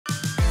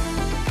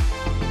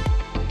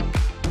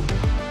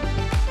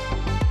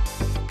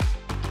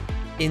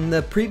In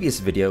the previous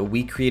video,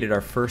 we created our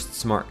first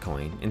smart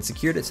coin and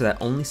secured it so that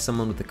only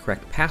someone with the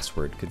correct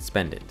password could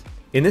spend it.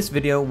 In this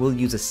video, we'll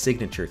use a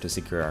signature to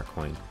secure our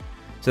coin,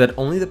 so that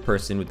only the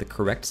person with the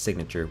correct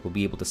signature will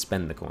be able to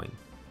spend the coin.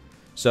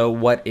 So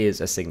what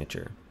is a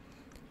signature?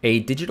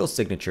 A digital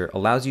signature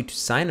allows you to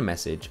sign a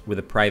message with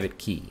a private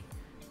key.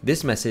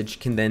 This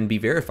message can then be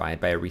verified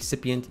by a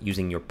recipient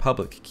using your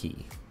public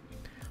key.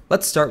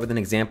 Let's start with an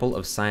example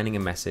of signing a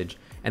message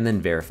and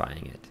then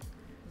verifying it.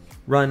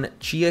 Run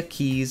Chia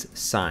keys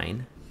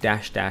sign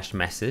 --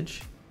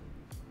 message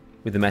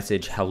with the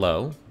message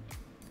hello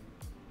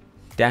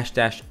 --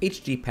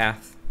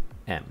 hgpath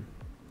m.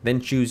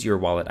 Then choose your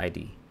wallet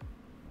ID.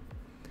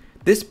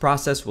 This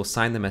process will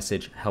sign the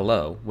message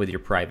hello with your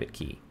private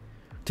key.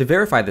 To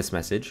verify this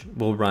message,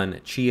 we'll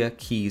run Chia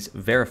keys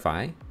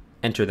verify,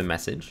 enter the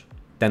message,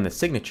 then the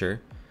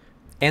signature,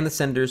 and the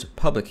sender's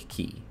public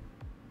key.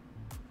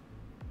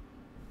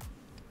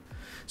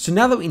 So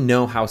now that we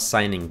know how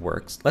signing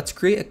works, let's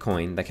create a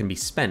coin that can be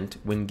spent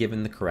when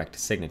given the correct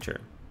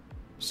signature.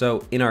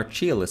 So in our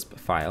Chialisp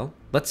file,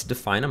 let's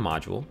define a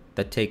module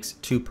that takes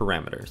two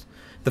parameters.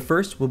 The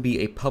first will be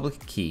a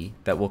public key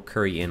that we'll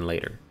curry in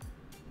later.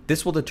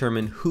 This will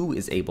determine who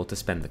is able to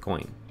spend the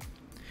coin.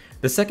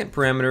 The second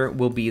parameter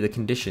will be the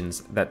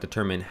conditions that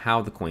determine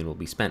how the coin will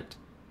be spent.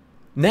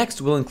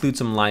 Next, we'll include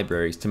some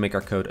libraries to make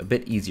our code a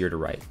bit easier to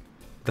write.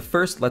 The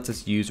first lets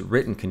us use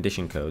written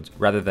condition codes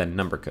rather than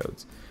number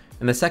codes,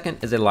 and the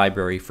second is a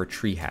library for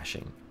tree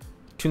hashing.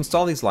 To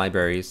install these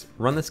libraries,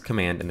 run this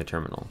command in the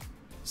terminal: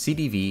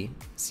 cdv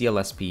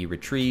clsp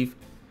retrieve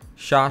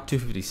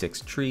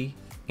SHA-256 tree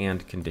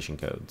and condition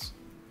codes.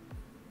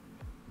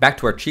 Back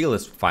to our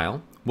Chialisp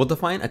file, we'll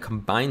define a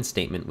combine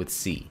statement with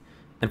C,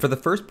 and for the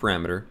first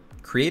parameter,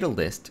 create a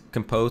list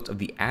composed of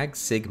the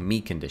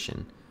agsig_me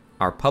condition,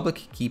 our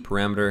public key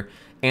parameter,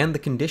 and the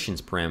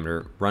conditions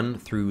parameter run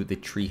through the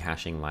tree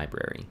hashing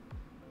library.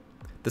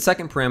 The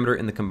second parameter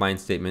in the combine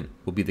statement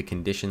will be the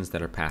conditions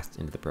that are passed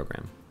into the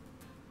program.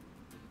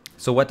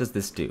 So what does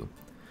this do?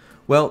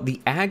 Well, the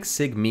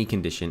agsig_me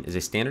condition is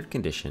a standard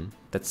condition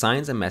that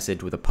signs a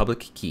message with a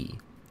public key.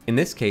 In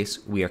this case,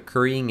 we are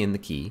currying in the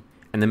key,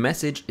 and the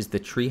message is the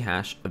tree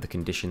hash of the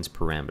conditions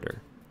parameter.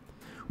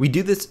 We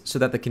do this so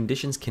that the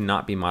conditions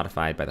cannot be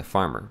modified by the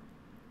farmer.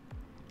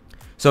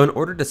 So in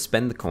order to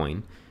spend the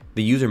coin,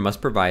 the user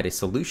must provide a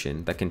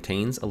solution that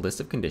contains a list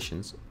of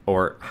conditions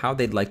or how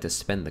they'd like to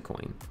spend the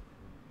coin,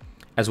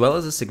 as well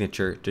as a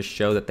signature to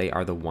show that they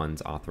are the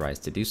ones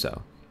authorized to do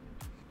so.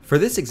 For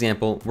this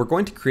example, we're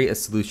going to create a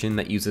solution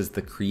that uses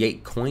the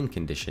create coin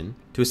condition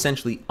to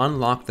essentially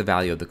unlock the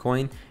value of the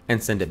coin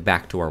and send it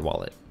back to our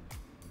wallet.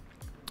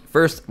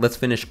 First, let's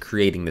finish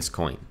creating this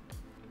coin.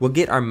 We'll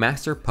get our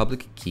master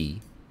public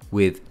key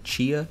with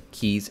Chia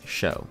keys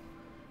show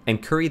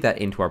and curry that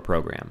into our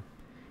program.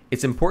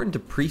 It's important to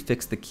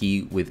prefix the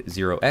key with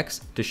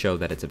 0x to show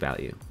that it's a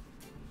value.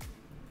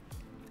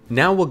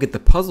 Now we'll get the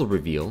puzzle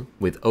reveal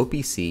with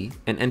OPC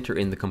and enter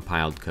in the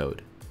compiled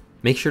code.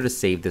 Make sure to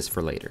save this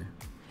for later.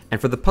 And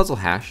for the puzzle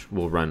hash,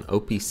 we'll run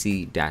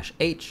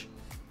OPC-H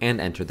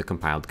and enter the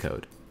compiled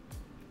code.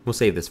 We'll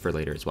save this for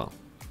later as well.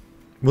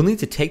 We'll need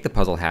to take the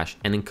puzzle hash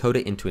and encode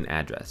it into an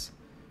address.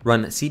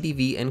 Run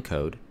cdv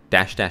encode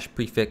 --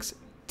 prefix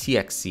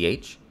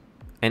txch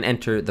and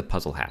enter the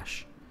puzzle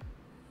hash.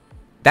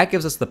 That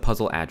gives us the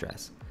puzzle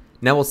address.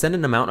 Now we'll send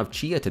an amount of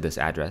Chia to this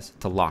address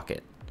to lock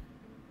it.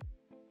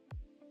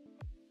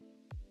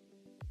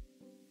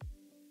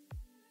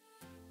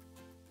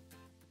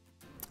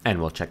 And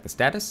we'll check the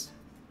status.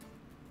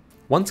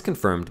 Once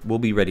confirmed, we'll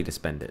be ready to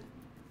spend it.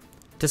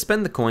 To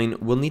spend the coin,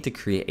 we'll need to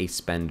create a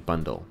spend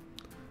bundle.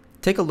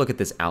 Take a look at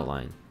this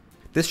outline.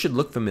 This should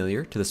look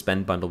familiar to the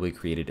spend bundle we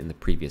created in the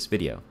previous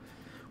video.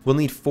 We'll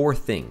need four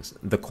things: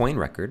 the coin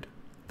record,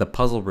 the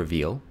puzzle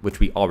reveal, which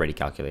we already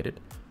calculated,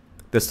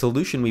 the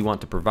solution we want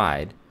to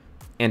provide,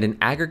 and an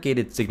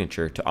aggregated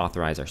signature to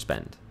authorize our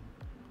spend.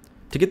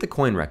 To get the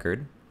coin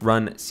record,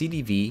 run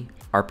cdv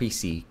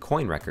rpc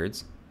coin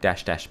records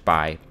 --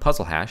 by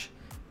puzzle hash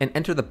and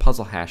enter the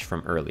puzzle hash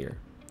from earlier.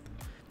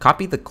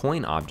 Copy the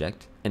coin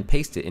object and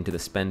paste it into the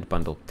spend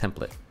bundle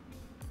template.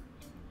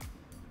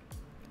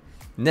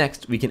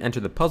 Next, we can enter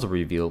the puzzle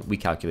reveal we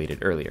calculated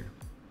earlier.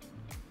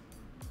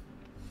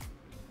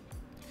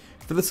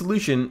 For the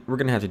solution, we're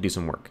going to have to do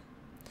some work.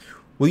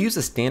 We'll use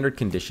the standard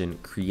condition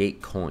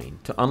create coin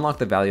to unlock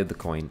the value of the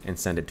coin and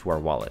send it to our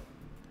wallet.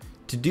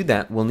 To do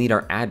that, we'll need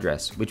our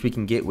address, which we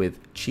can get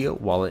with Chia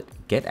wallet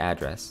get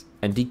address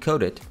and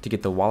decode it to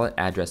get the wallet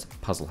address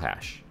puzzle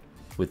hash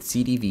with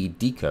cdv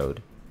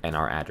decode and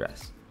our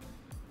address.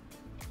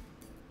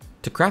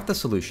 To craft the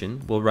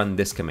solution, we'll run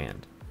this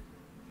command,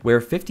 where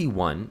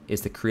 51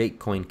 is the create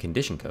coin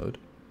condition code,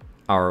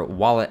 our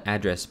wallet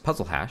address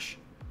puzzle hash,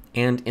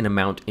 and an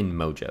amount in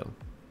Mojo.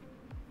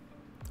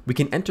 We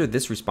can enter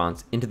this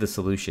response into the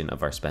solution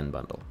of our spend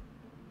bundle.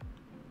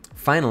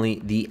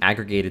 Finally, the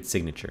aggregated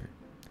signature.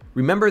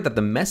 Remember that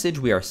the message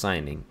we are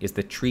signing is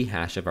the tree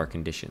hash of our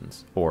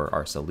conditions, or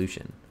our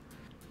solution.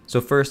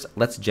 So first,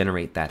 let's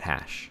generate that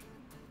hash.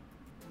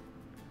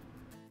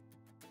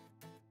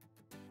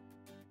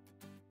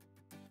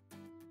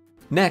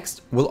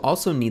 Next, we'll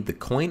also need the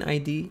coin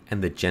ID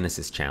and the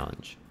Genesis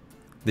challenge.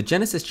 The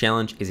Genesis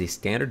challenge is a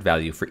standard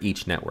value for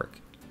each network.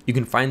 You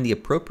can find the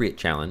appropriate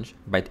challenge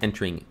by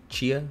entering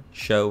Chia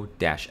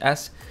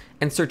show-s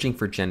and searching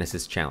for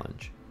Genesis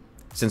challenge.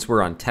 Since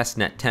we're on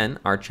testnet 10,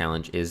 our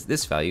challenge is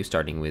this value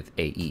starting with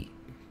AE.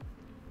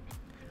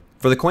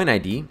 For the coin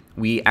ID,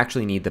 we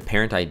actually need the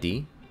parent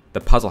ID,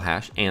 the puzzle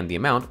hash, and the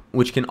amount,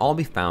 which can all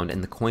be found in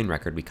the coin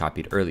record we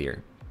copied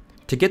earlier.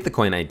 To get the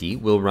coin ID,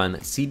 we'll run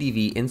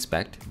cdv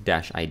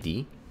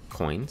inspect-id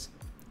coins,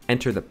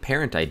 enter the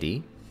parent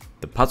ID,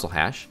 the puzzle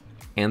hash,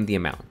 and the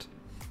amount.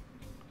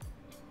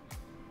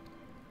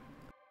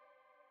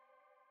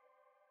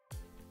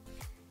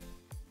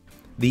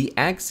 The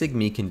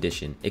agsig_me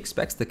condition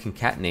expects the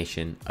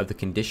concatenation of the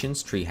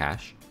conditions tree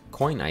hash,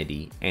 coin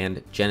ID,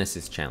 and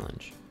Genesis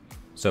challenge.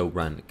 So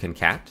run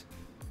concat,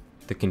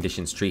 the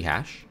conditions tree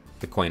hash,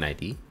 the coin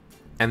ID,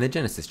 and the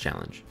Genesis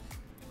challenge.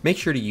 Make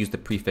sure to use the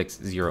prefix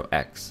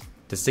 0x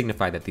to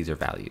signify that these are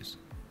values.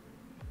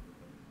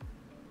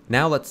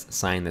 Now let's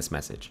sign this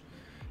message.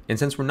 And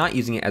since we're not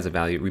using it as a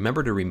value,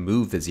 remember to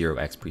remove the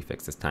 0x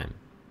prefix this time.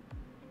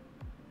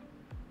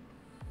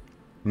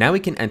 Now we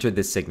can enter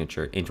this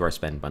signature into our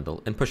spend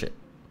bundle and push it.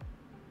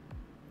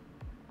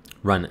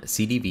 Run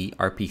cdv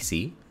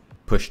rpc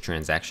push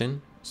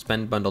transaction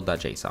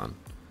spendbundle.json.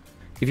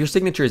 If your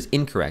signature is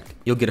incorrect,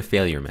 you'll get a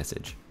failure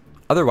message.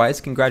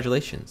 Otherwise,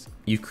 congratulations,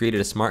 you've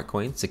created a smart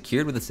coin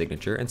secured with a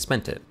signature and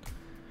spent it.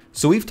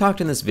 So we've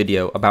talked in this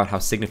video about how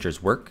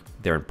signatures work,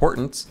 their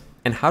importance,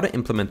 and how to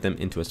implement them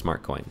into a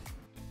smart coin.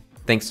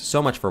 Thanks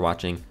so much for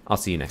watching. I'll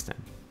see you next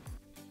time.